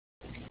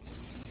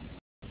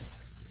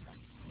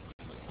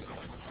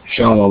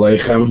Shalom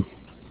Aleichem,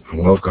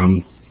 and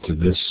welcome to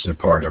this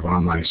part of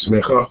Online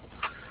Smicha,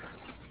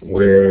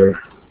 where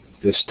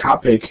this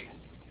topic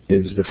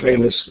is the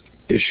famous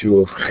issue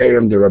of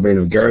Cherem de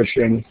Rabbeinu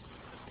Gershon,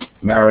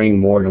 marrying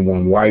more than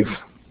one wife.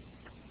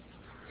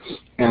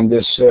 And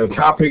this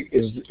topic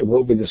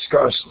will be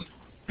discussed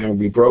and will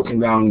be broken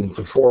down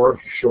into 4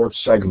 short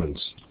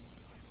segments.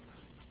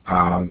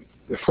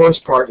 The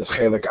first part is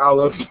Chelik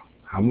Aleph,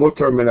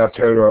 Hamutar min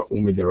HaTorah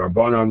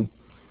u'mid'Rabbanan.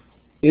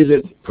 Is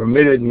it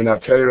permitted min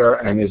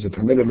HaTorah and is it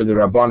permitted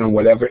mid'Rabbanan,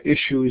 whatever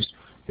issues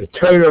the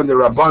Torah and the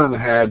Rabbanan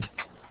had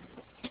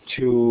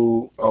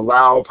to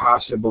allow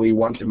possibly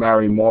one to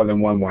marry more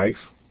than one wife.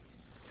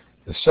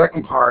 The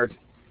second part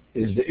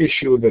is the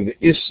issue that the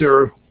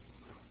Isser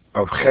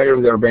of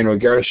Cherem de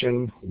Rabbeinu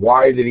Gershon.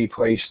 Why did he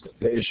place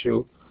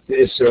the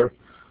Isser?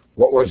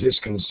 What was his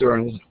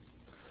concerns?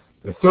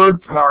 The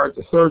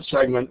third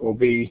segment will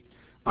be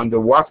under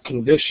what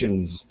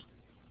conditions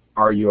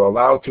are you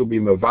allowed to be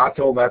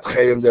mevatel that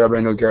Cherem de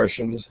Rabbeinu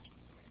Gershon?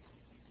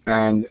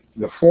 And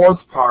the fourth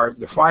part,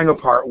 the final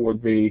part,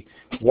 would be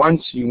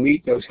once you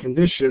meet those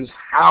conditions,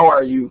 how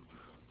are you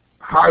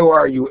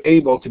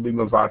able to be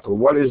mevatel?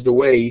 What is the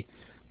way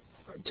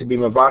to be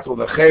mevatel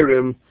the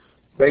Cherem?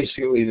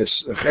 Basically, the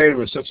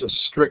Cherem is such a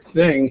strict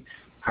thing.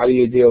 How do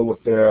you deal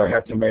with the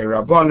Hetemei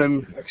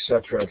Rabbanim,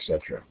 etc.,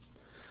 etc.?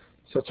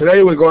 So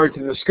today we're going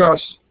to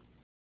discuss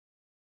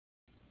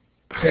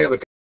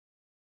Chelik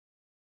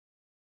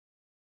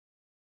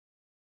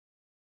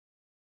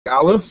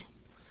Aleph,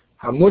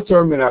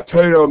 Hamutar min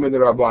HaTorah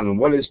mid'Rabbanan.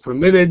 What is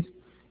permitted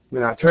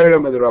min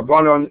HaTorah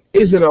mid'Rabbanan?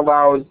 Is it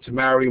allowed to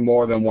marry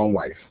more than one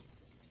wife?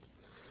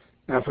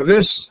 Now for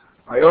this,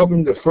 I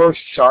opened the first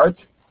chart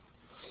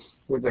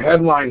with the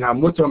headline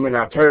Hamutar min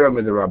HaTorah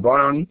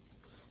mid'Rabbanan,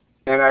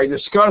 and I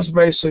discussed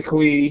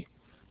basically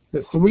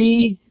the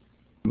 3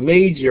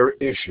 major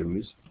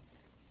issues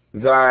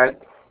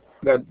that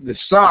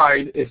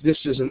decide if this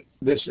is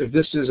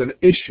an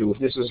issue, if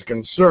this is a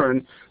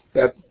concern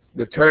that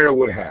the Torah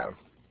would have.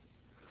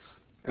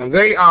 And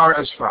they are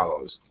as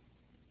follows.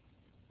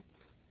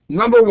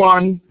 Number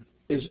 1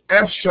 is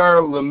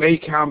Efshar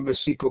L'meikam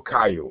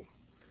B'sipukayu.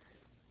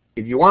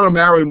 If you want to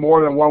marry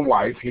more than one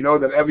wife, you know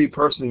that every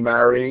person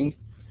marrying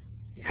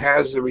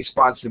has the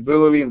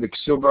responsibility and the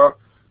ksuba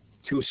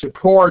to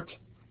support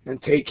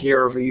and take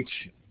care of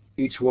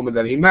each woman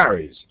that he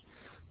marries.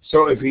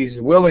 So if he's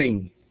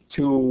willing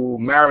to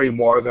marry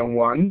more than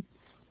one,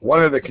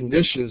 one of the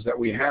conditions that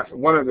we have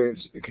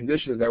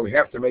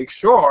to make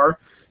sure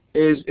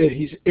is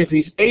if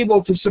he's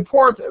able to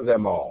support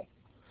them all.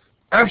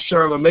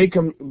 Efshar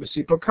l'meikam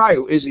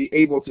b'sipukayu, is he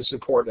able to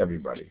support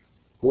everybody,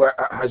 who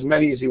as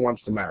many as he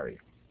wants to marry?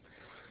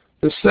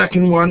 The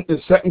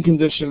second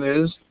condition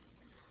is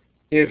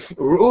if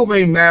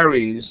Reuven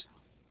marries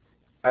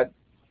at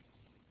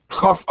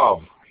Chaf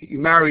Av, he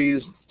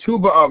marries Tu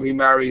B'Av, he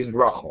marries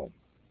Rachel,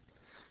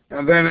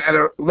 and then at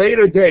a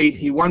later date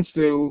he wants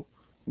to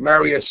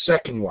marry a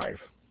second wife.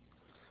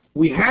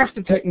 We have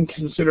to take into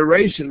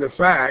consideration the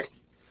fact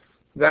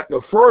that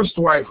the first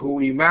wife who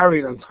he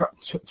married on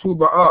Tu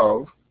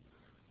B'Av,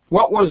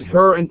 what was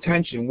her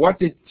intention? What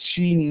did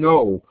she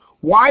know?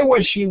 Why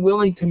was she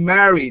willing to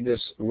marry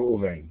this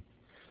Reuven?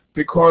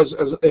 Because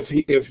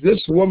if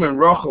this woman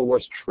Rachel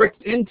was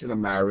tricked into the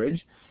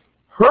marriage,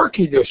 her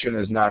kiddushin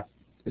is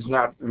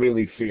not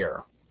really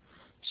fair.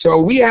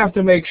 So we have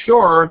to make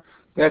sure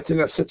that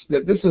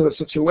this is a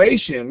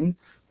situation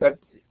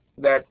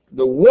that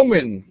the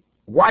woman,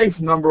 wife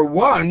number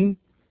 1,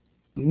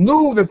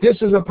 knew that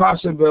this is a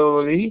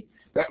possibility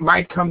that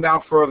might come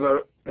down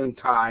further in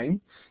time,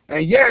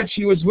 and yet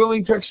she was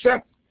willing to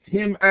accept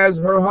him as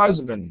her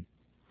husband.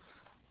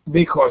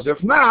 Because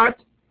if not,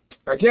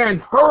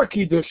 again, her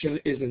kiddushin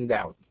is in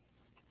doubt.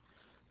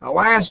 Now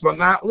last but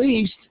not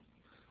least,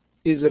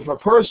 is if a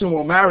person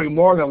will marry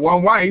more than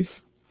one wife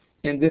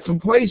in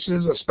different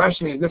places,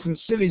 especially in different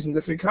cities and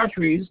different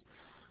countries,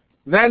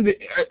 then the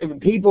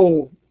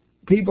people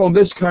in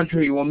this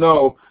country will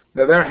know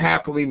that they're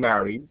happily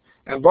married,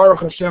 and Baruch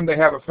Hashem, they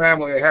have a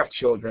family, they have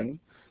children.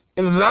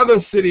 In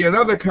another city,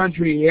 another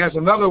country, he has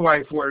another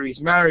wife where he's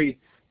married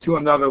to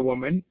another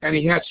woman, and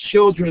he has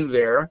children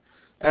there,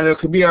 and it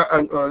could be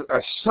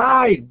a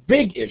side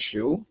big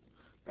issue,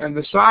 and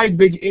the side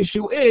big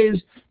issue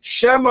is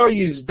Shema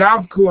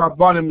Yizdavku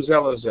Abanim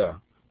Zelazeh.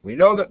 We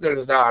know that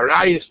there's the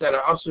Arayis that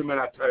are Asim min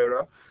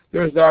HaTorah,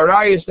 there's the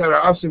Arayis that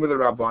are Asim min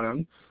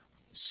Rabbanim,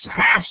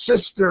 half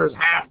sisters,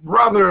 half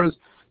brothers.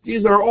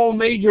 These are all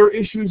major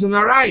issues in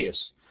Arayis.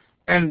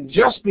 And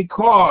just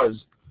because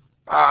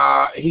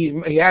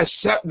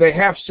they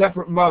have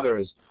separate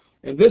mothers,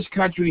 in this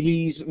country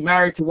he's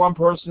married to one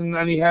person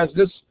and he has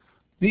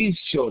these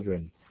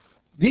children.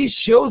 These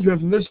children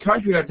from this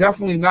country are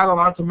definitely not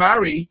allowed to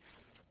marry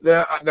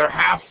their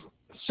half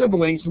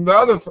siblings from the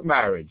other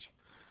marriage.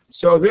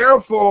 So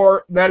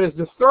therefore, that is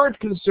the third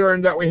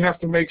concern that we have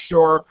to make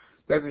sure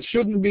that it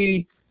shouldn't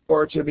be,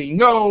 or it should be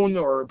known,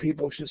 or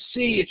people should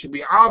see, it should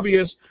be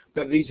obvious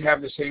that these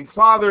have the same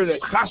father,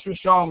 that chas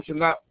v'shalom should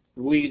not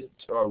lead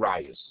to a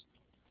rayas.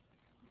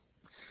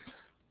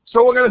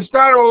 So we're going to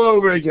start all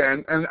over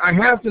again, and I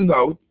have to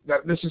note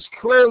that this is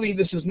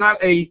not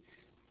a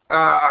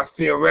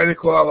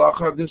theoretical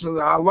halacha. This is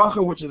a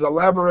halacha which is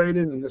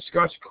elaborated and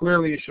discussed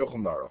clearly in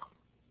Shulchan Aruch.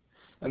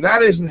 And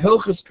that is in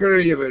Hilchos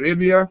Pirei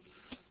V'Ribya,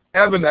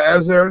 Even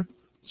Ezer,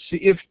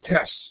 Seif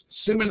Tes,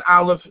 Siman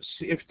Aleph,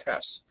 Seif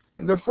Tes.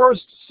 In the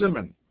first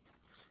Siman,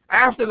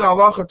 after the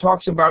halacha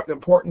talks about the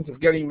importance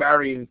of getting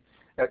married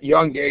at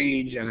young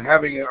age and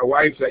having a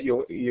wife that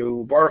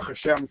you Baruch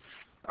Hashem,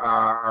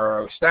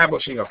 are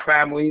establishing a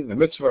family, the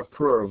mitzvah of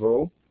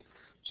Puravu.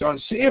 So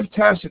in Seif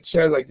Tes it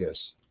says like this: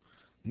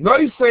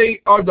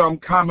 Noisei Adam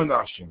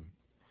Kamanashim.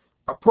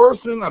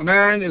 A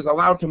man is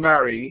allowed to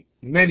marry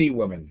many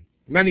women,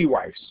 many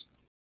wives,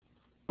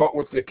 but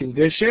with the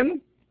condition,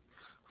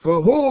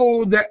 for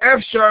who the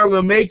efshar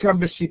lemeka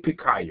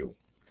b'sipikayu.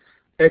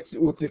 It's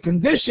with the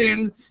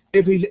condition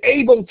if he's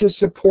able to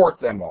support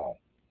them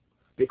all,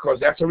 because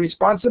that's a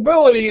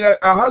responsibility that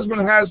a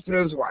husband has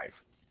to his wife.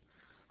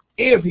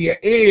 If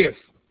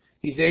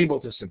he's able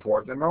to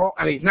support them all,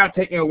 and he's not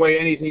taking away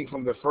anything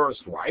from the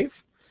first wife,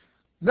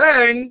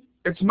 then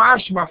it's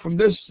mashma from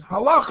this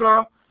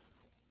halacha,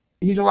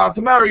 he's allowed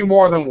to marry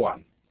more than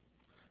one.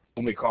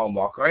 And we call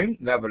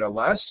Mokrim.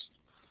 Nevertheless,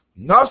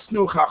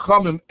 Nasnu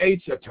Chachamim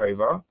Eitza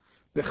Tova,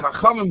 the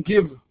Chachamim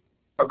give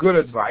a good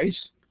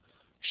advice,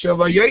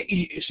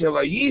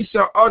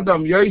 Shelayisa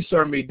Adam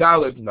Yoser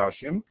Midalid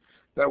Nashim,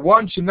 that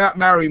one should not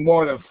marry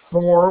more than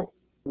 4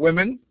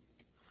 women,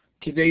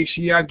 Kidei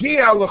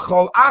Shiyagia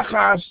L'chol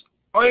Achas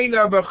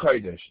Oina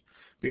B'Chodesh,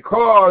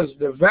 because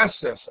the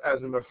Veses,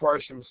 as the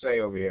Mefarshim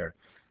say over here,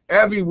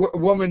 every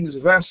woman's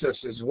Veses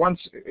is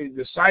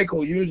the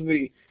cycle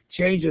usually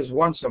changes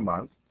once a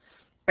month,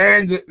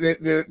 and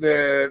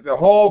the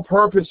whole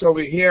purpose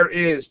over here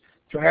is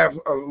to have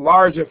a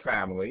larger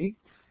family,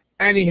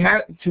 and he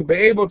had to be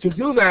able to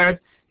do that.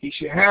 He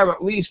should have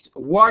at least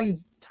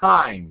one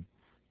time,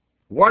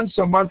 once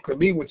a month could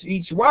be with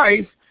each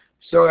wife,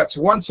 so that's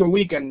once a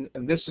week, and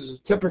this is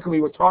typically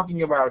we're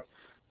talking about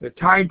the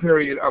time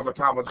period of a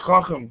Talmud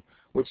Chacham,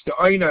 which the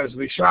Oina is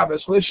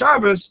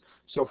L'Shabbos,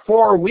 so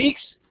 4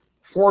 weeks,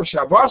 4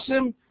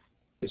 Shabbosim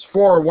is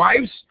 4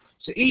 wives,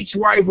 so each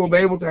wife will be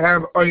able to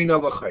have Oina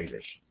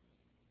L'Chodesh.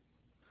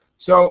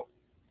 So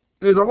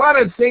there's a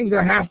lot of things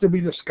that have to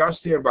be discussed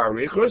here about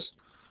Richus.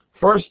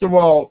 First of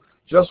all,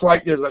 just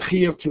like there's a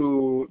chiyuv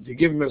to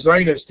give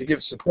mezainis, to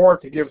give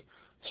support, to give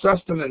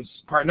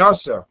sustenance,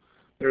 parnasa,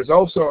 there's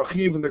also a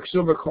chiyuv in the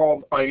Ksuba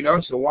called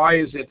Oina. So why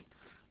is it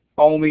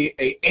only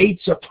a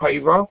Eitza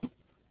Tova?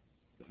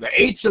 The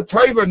Eitza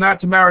Tova not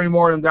to marry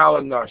more than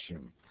Daled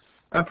Nashim.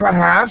 And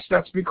perhaps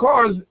that's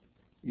because,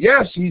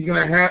 yes, he's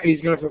going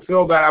to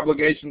fulfill that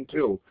obligation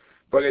too.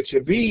 But it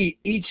should be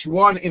each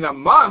one in a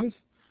month.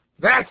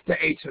 That's the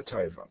Eitza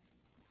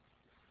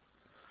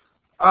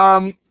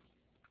Tova.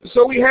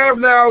 So we have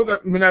now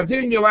that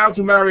Minadin, you're allowed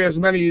to marry as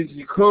many as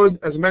you could,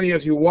 as many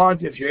as you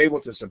want if you're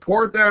able to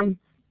support them.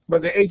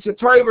 But the Eitza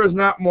Tova is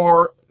not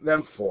more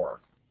than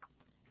 4.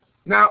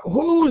 Now,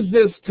 who is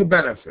this to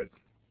benefit?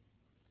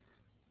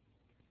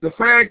 The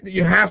fact that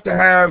you have to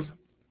have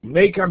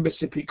Mekam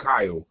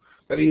B'Sipikayu,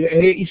 that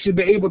he should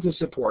be able to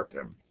support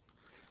them.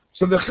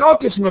 So the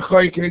Chalkis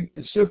Mechoykid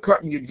in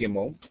Sivkot and Yud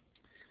Gimel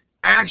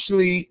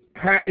actually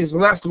is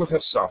left with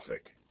a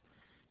suffix.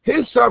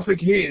 His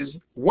suffix is,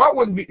 what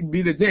would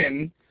be the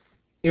din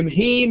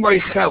Imhi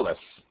Moicheles?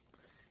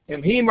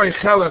 Imhi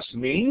Moicheles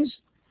means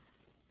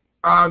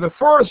the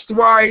first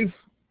wife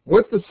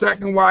with the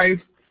second wife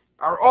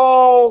are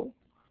all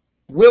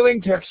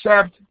willing to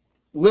accept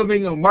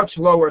living on much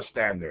lower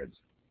standards.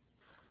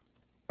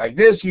 Like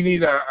this, you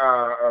need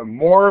a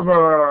more of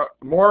a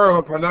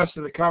parnasa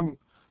to come,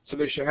 so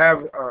they should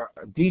have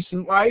a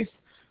decent life.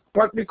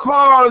 But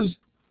because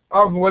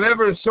of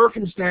whatever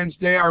circumstance,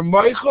 they are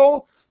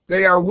meichel,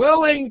 they are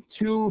willing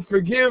to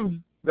forgive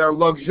their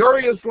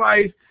luxurious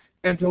life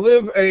and to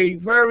live a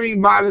very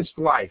modest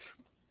life.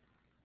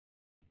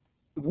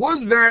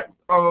 Would that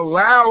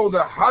allow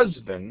the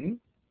husband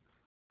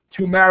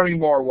to marry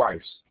more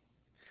wives?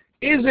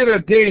 Is it a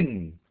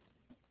din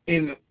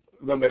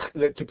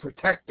to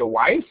protect the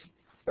wife,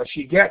 that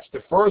she gets,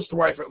 the first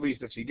wife at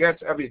least, that she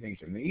gets everything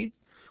she needs?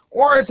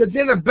 Or it's a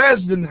din of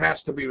Bezdin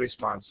has to be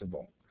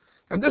responsible?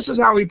 And this is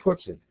how he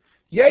puts it.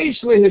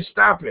 Yesh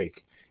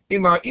lehistapik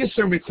ima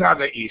iser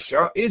mitzad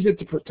isha, is it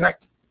to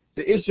protect,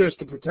 the iser is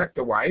to protect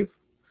the wife,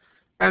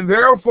 and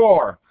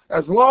therefore,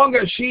 as long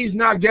as she's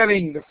not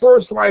getting, the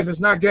first wife is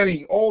not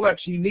getting all that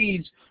she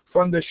needs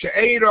from the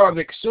she'era,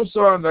 the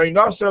ksusa, and the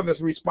inasa, the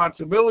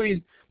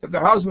responsibilities that the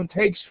husband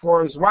takes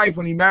for his wife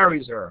when he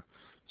marries her,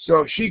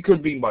 so she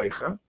could be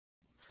meicha,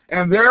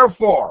 and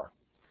therefore,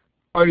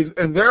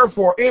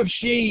 if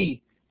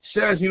she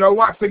says, you know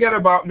what, forget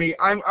about me,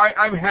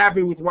 I'm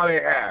happy with what I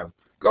have,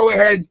 go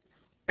ahead,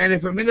 and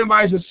if it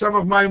minimizes some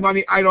of my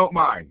money, I don't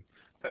mind.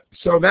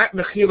 So that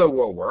mechila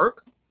will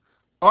work.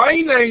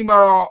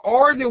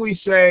 Or do we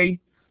say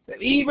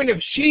that even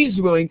if she's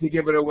willing to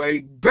give it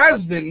away,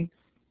 Bezdin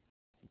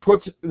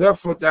puts their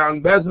foot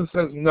down, Bezdin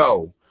says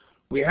no.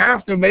 We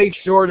have to make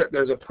sure that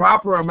there's a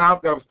proper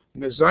amount of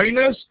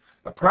mezainis,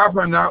 a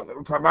proper amount of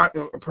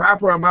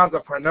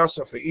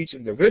parnasa for each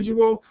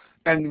individual,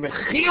 and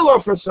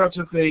mechila for such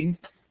a thing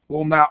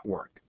will not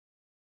work.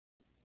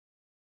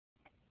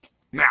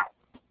 Now,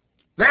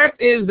 that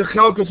is the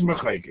Chelkas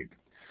Mechayik.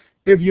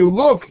 If you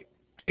look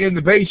in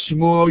the Beis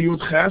Shmuel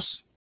Yud Ches,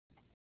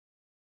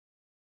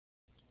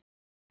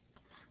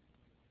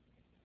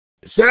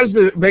 says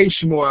the Beis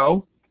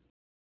Shmuel,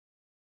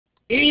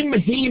 Im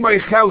hi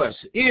meicheles,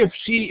 if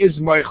she is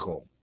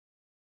meichel,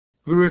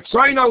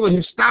 v'ritzoyna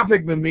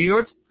lehistapik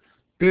b'miyut,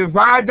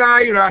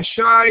 b'vadai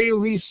rashai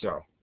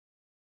lisa,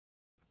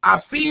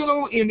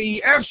 afilu im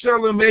hi efshar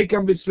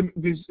l'meikam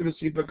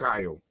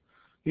b'sipakayu.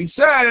 He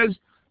says,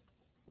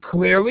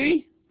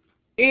 clearly,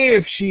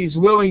 if she's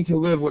willing to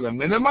live with a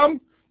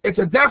minimum, it's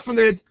a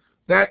definite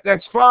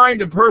that's fine.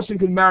 The person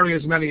can marry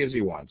as many as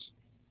he wants.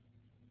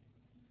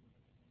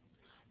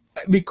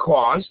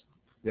 Because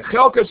the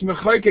Chelkas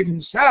Mechayik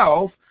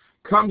himself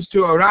comes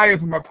to a raya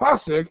from a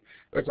pasuk.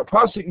 It's a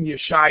pasuk in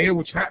Yeshaya,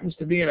 which happens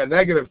to be in a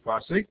negative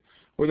pasuk,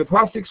 where the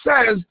pasuk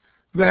says,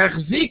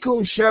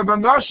 "V'echziku sheva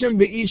noshim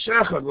b'ish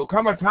echad." Will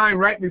come a time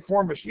right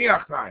before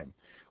Mashiach time,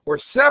 where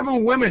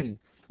 7 women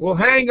will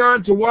hang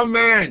on to one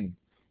man,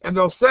 and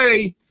they'll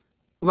say,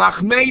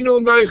 "Lachmeinu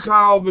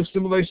noichal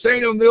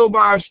v'stimleseinu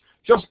nilbash."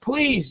 Just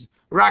please,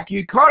 rak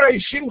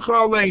yikarei shimcha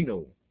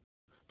aleinu.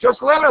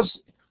 Just let us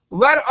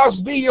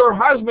be your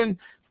husband,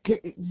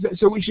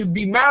 so we should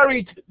be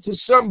married to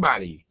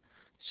somebody.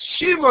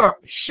 Sheva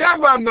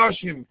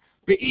noshim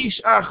b'ish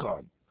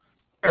echad.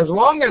 As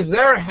long as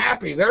they're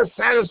happy, they're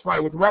satisfied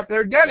with what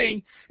they're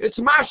getting, it's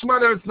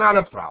mashma that it's not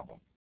a problem.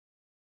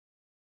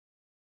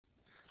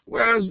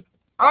 Whereas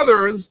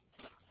others,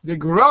 the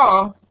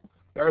Gra,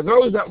 there are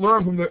those that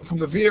learn from the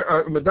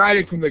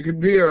Medayik from the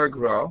Gebir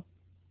Gra,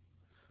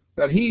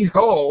 that he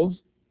holds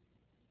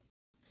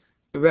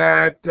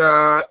that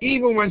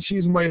even when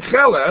she's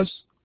meicheles,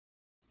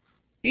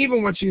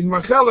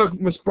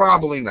 must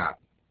probably not.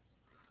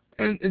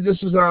 And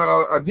this is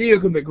a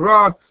diuk in the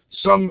Gra.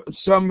 Some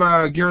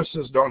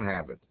girsas don't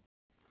have it.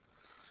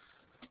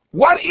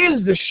 What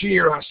is the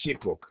shir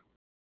hasipuk?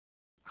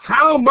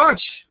 How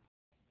much?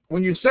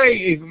 When you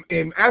say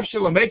if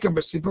afshel mekam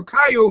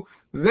b'sipukayu,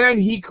 then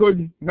he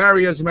could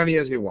marry as many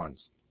as he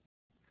wants.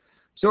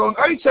 So in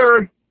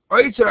Eitzer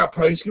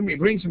Poskim, he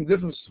brings some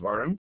different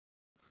svarim,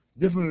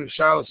 different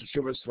shalos of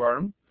shuvah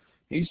svarim.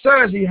 He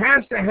says he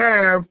has to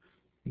have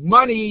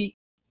money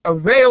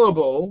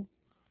available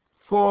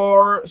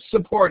for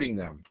supporting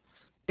them.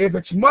 If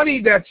it's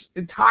money that's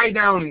tied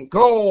down in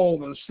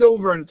gold and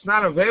silver and it's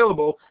not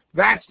available,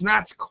 that's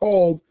not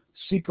called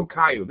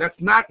sipukayu. That's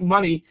not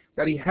money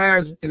that he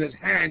has in his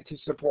hand to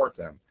support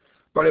them.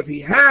 But if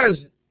he has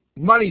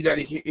money that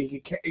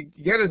he can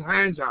get his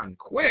hands on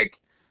quick,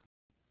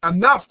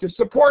 enough to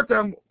support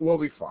them, will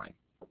be fine.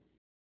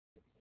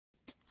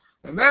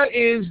 And that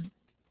is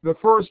the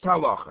first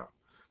halacha.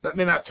 That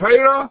minat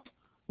Torah,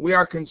 we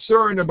are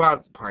concerned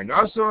about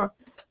parnasa.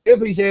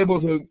 If he's able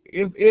to,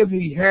 if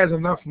he has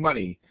enough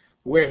money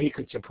where he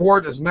could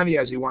support as many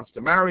as he wants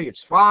to marry, it's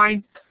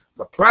fine.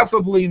 But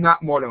preferably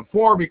not more than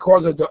 4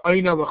 because of the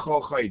Eina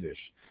L'chol Chaydish.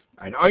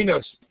 And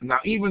Eina, now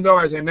even though,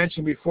 as I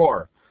mentioned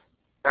before,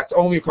 that's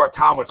only for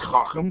Talmud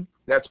Chacham,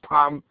 that's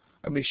Pam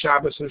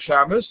Mishabbos and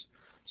Shabbos.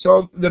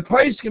 So the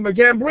place can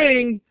again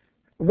bring,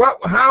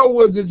 how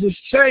will this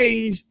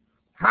change?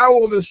 How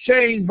will this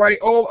change by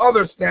all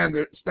other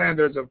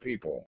standards of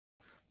people?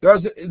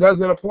 Does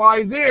it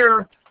apply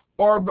there,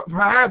 or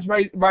perhaps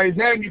by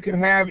then you can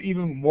have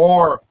even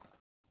more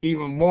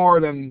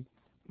than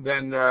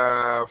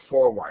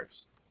 4 wives,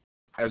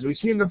 as we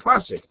see in the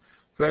pasuk.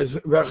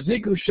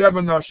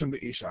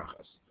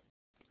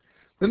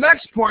 The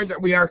next point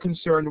that we are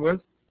concerned with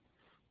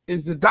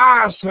is the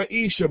das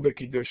ha'isha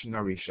b'kiddushin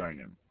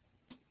harishonim.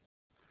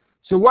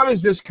 So what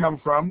does this come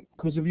from?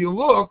 Because if you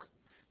look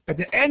at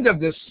the end of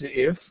this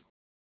seif,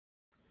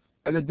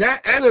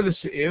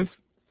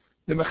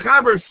 the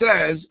Mechaber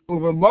says,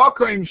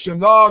 "Uvemakom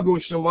shenagu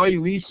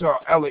shaloi lisa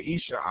ela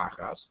isha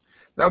achas."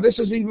 Now this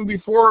is even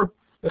before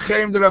the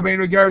Chaim de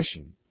Rabbeinu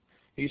Gershon.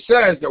 He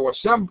says there was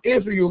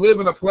if you live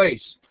in a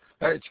place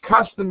that it's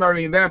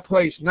customary in that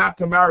place not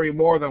to marry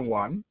more than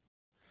one,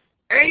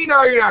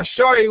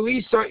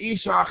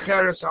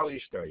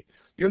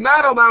 you're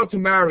not allowed to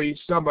marry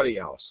somebody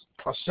else,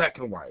 a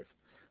second wife.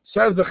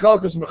 Says the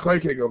Chelkas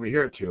Mechayik over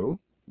here too.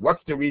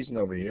 What's the reason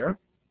over here?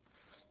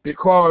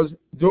 Because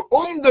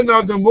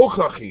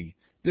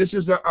this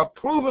is a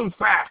proven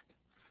fact.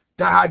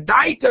 That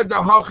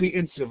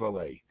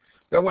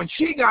when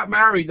she got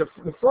married,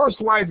 the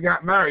first wife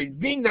got married,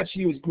 being that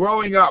she was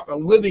growing up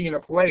and living in a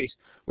place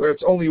where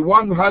it's only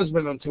one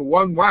husband unto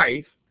one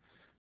wife,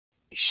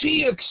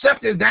 she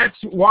accepted that's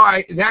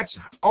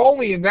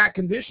only in that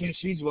condition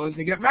she's willing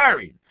to get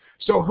married.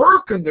 So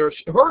her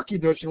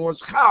kiddushin was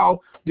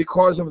chal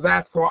because of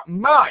that thought in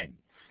mind.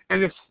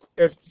 And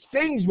if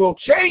things will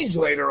change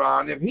later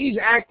on, if he's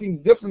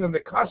acting different than the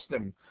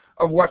custom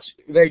of what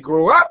they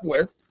grew up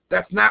with,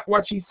 that's not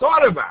what she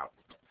thought about.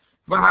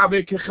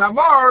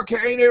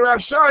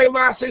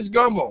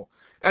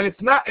 And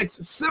it's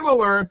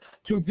similar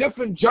to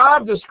different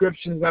job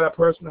descriptions that a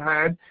person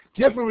had,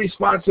 different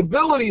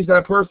responsibilities that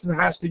a person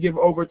has to give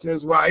over to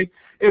his wife.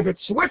 If it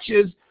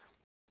switches,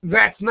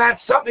 that's not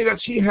something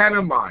that she had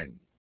in mind.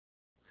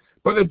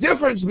 But the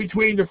difference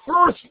between the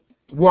first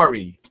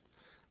worry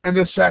and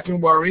the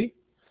second worry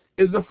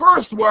is the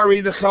first worry,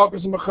 the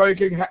Chelkas and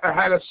Mechoyek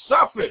had a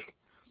suffix.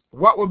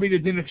 What would be the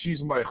din if she's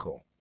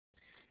Meichel?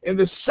 In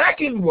the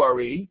second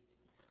worry,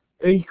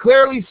 he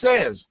clearly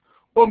says,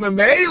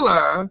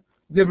 Umemela,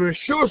 the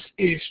Rishus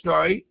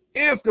Ishtoi,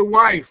 if the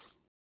wife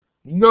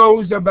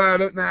knows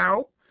about it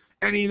now,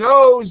 and he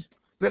knows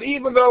that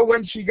even though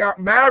when she got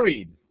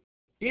married,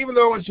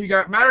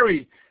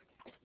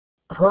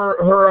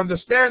 her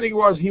understanding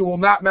was he will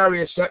not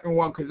marry a second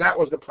one because that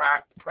was the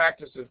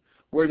practices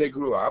where they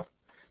grew up.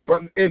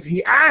 But if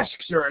he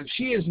asks her and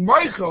she is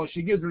Michael,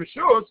 she gives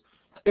Rishus,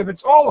 if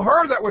it's all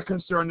her that we're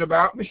concerned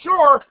about,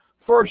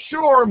 for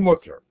sure,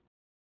 mutter.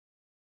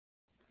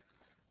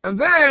 And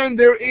then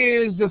there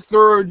is the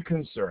third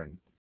concern,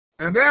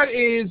 and that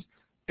is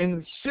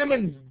in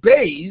Simon's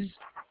Beis,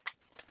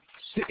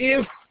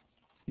 Seif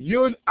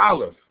Yud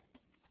Aleph.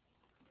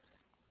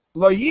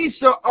 Lo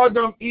yisa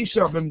Adam Isha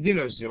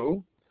b'mdina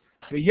zu,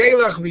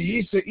 v'yelech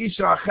v'yisa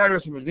Isha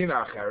acheres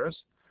b'mdina acheres.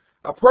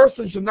 A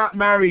person should not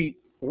marry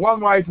one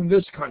wife in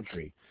this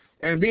country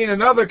and be in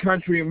another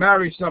country and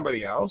marry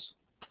somebody else,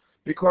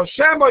 because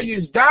Shema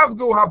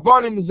yizdavgu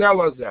habanim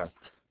zelazeh,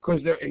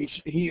 because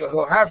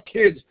he'll have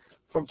kids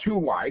from two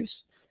wives,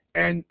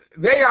 and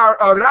they are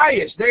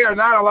arayis. They are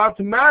not allowed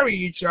to marry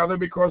each other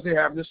because they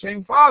have the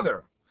same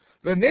father.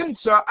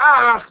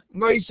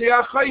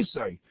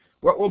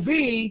 What will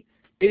be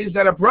is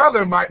that a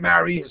brother might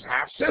marry his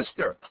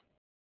half-sister.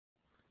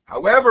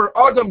 However,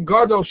 Adam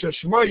Gadol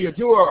Sheshma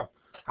Yadua,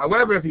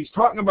 however, if we're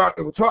talking about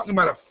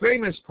a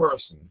famous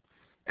person,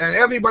 and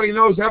everybody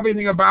knows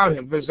everything about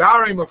him,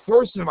 Vizarim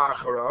Mefursim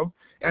Acharov,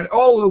 and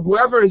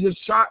whoever is his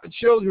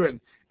children,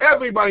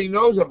 everybody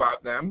knows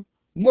about them,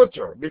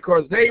 mutter,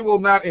 because they will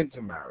not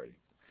intermarry.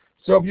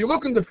 So if you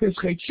look in the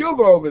Pischei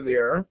Tshuva over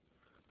there,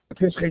 the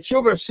Pischei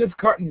Tshuva Sif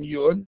Katan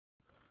Yud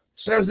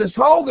says this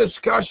whole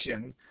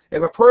discussion,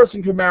 if a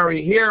person can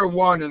marry here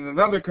one and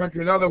another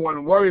country another one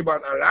and worry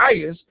about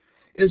arayas,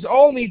 is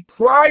only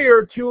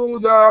prior to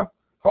the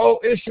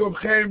whole issue of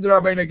Cherem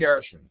D'Rabbeinu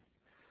Gershon.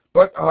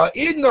 But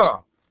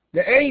Idna,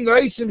 the Ein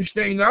Noisim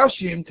Shtei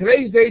Nashim,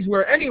 today's days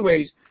where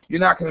anyways you're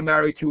not going to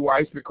marry two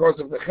wives because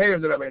of the Cherem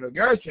D'Rabbeinu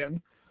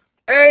Gershon,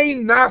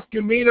 Ein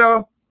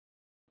Nafkamina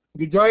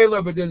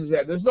Gedoyla B'din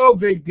Zeh. There's no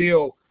big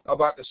deal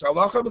about this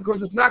halacha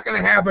because it's not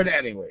going to happen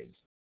anyways.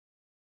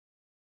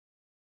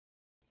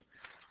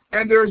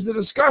 And there's the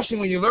discussion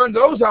when you learn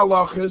those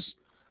halachas.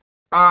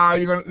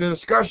 The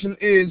discussion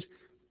is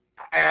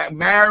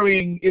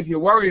marrying, if you're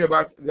worried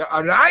about the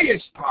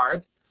arayas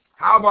part,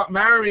 how about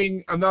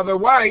marrying another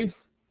wife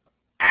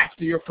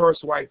after your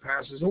first wife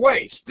passes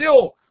away?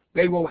 Still,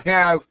 they will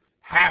have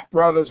half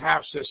brothers,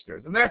 half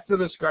sisters, and that's the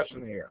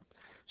discussion here.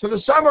 So to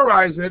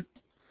summarize it,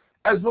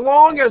 as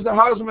long as the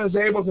husband is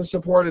able to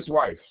support his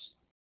wives,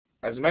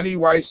 as many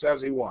wives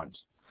as he wants,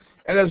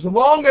 and as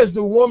long as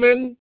the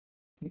woman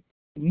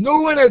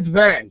knew in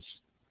advance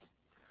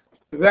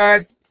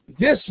that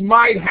this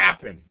might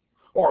happen,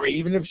 or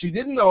even if she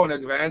didn't know in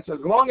advance, as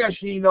long as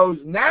she knows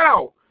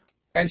now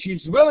and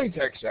she's willing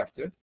to accept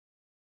it,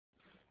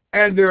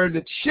 and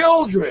the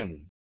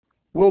children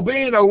will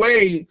be in a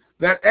way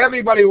that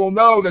everybody will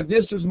know that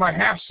this is my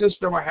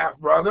half-sister, my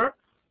half-brother,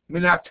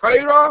 Minat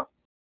Torah,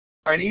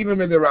 and even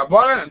with the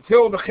Rabbanah,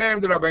 until the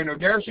Cherem D'Rabbeinu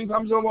Gershon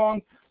comes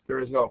along, there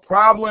is no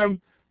problem,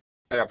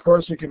 and a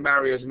person can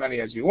marry as many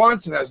as he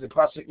wants, and as the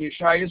Pasuk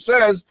Yeshaya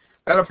says,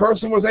 that a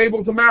person was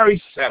able to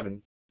marry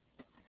 7.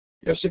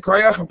 Yes,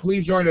 and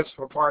please join us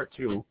for part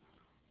 2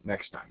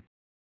 next time.